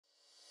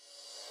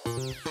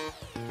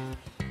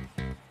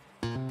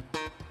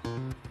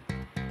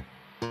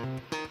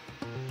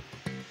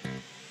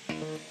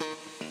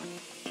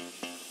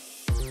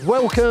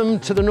Welcome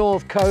to the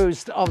north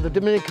coast of the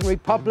Dominican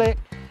Republic.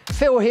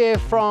 Phil here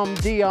from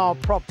DR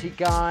Property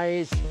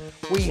Guys.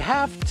 We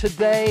have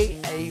today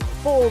a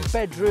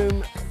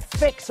 4-bedroom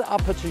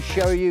fixer-upper to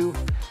show you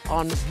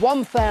on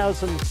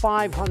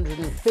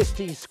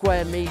 1,550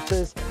 square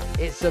meters.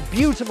 It's a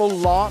beautiful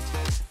lot.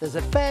 There's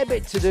a fair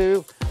bit to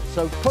do,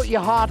 so put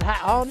your hard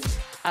hat on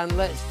and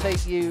let's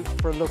take you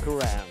for a look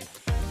around.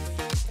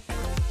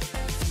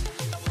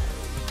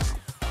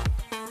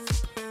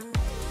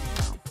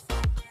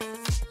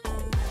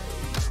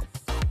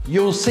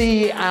 You'll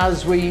see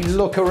as we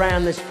look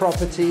around this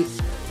property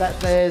that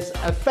there's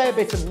a fair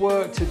bit of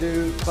work to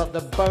do, but the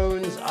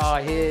bones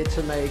are here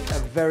to make a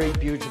very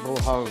beautiful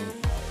home.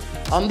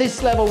 On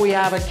this level we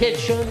have a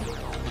kitchen,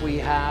 we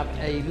have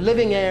a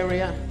living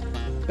area,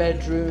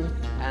 bedroom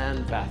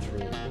and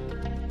bathroom.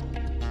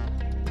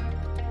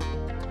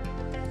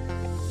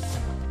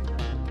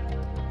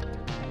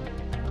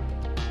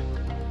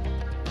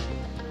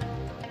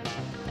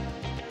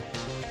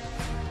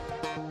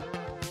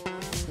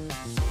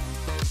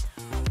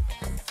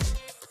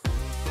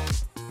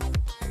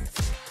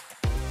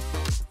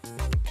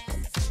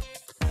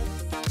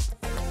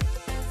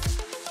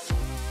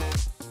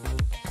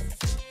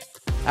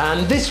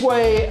 And this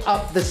way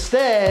up the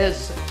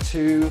stairs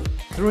to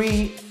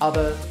 3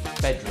 other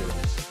bedrooms.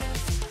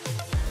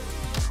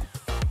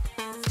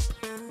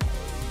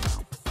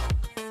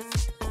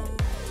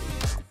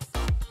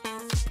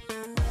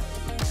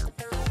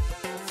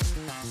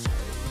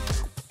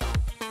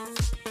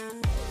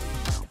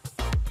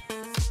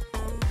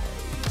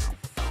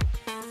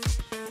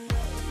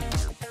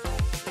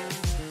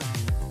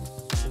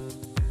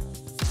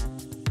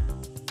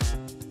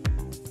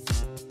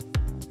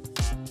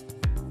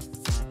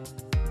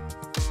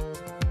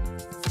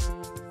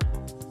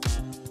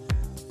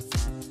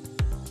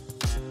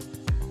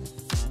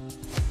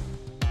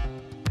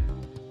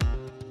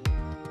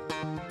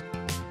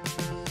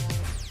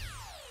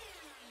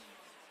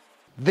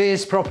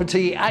 This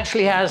property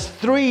actually has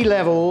 3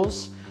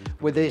 levels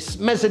with this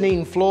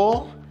mezzanine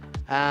floor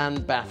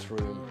and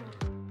bathroom.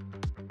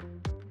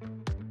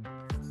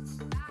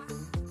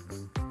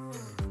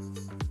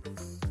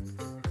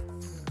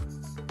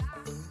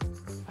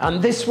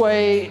 And this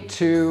way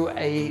to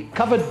a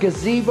covered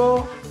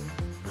gazebo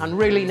and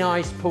really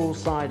nice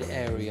poolside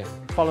area.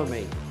 Follow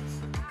me.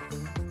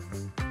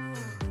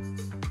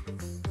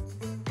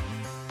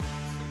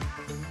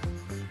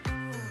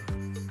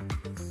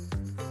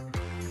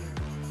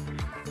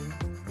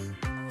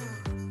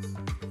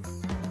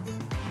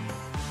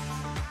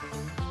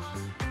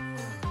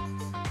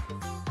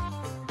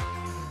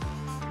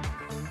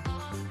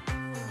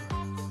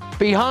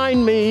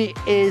 Behind me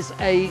is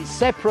a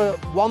separate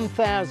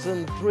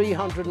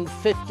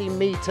 1,350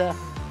 meter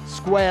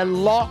square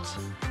lot,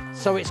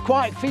 so it's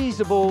quite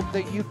feasible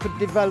that you could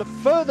develop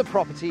further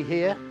property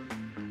here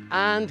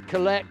and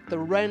collect the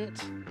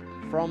rent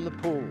from the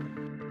pool.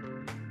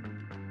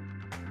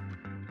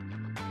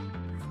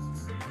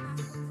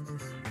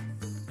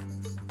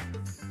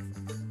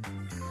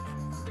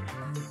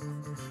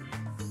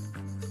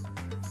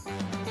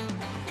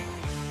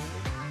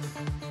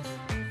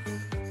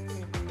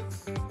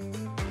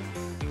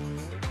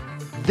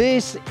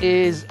 This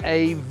is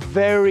a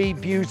very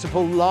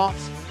beautiful lot.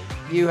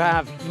 You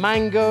have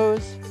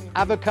mangoes,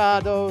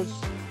 avocados,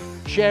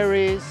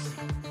 cherries,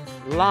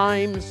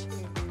 limes,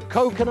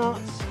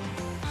 coconuts,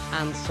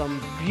 and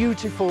some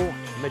beautiful,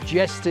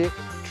 majestic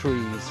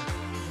trees.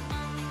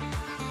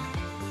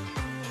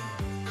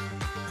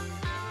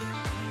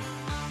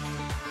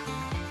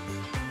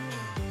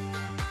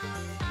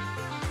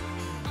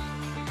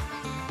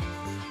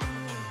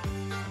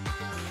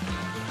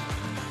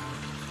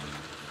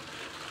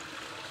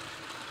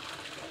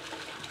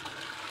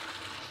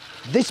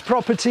 This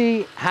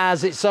property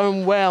has its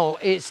own well.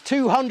 It's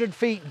 200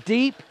 feet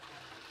deep,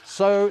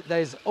 so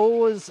there's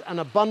always an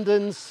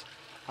abundance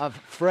of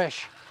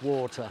fresh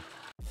water.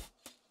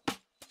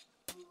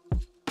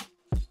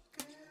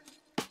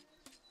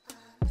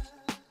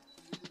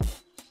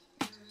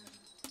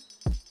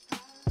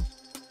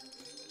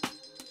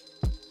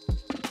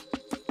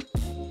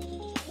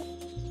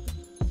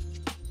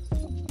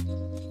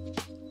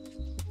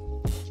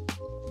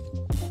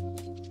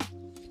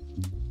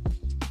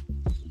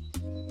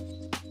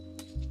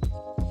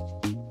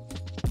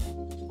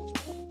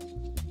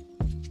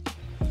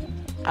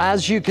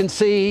 As you can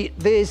see,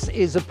 this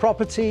is a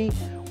property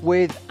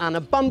with an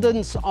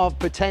abundance of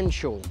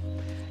potential.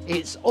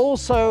 It's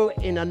also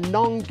in a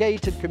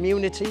non-gated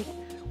community,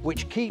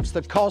 which keeps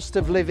the cost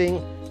of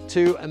living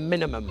to a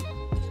minimum.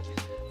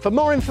 For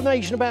more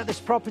information about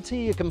this property,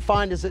 you can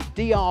find us at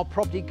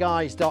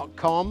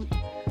drpropertyguys.com.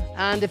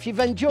 And if you've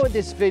enjoyed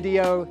this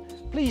video,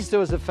 please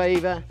do us a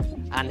favor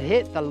and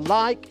hit the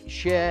like,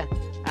 share,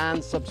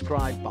 and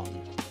subscribe button.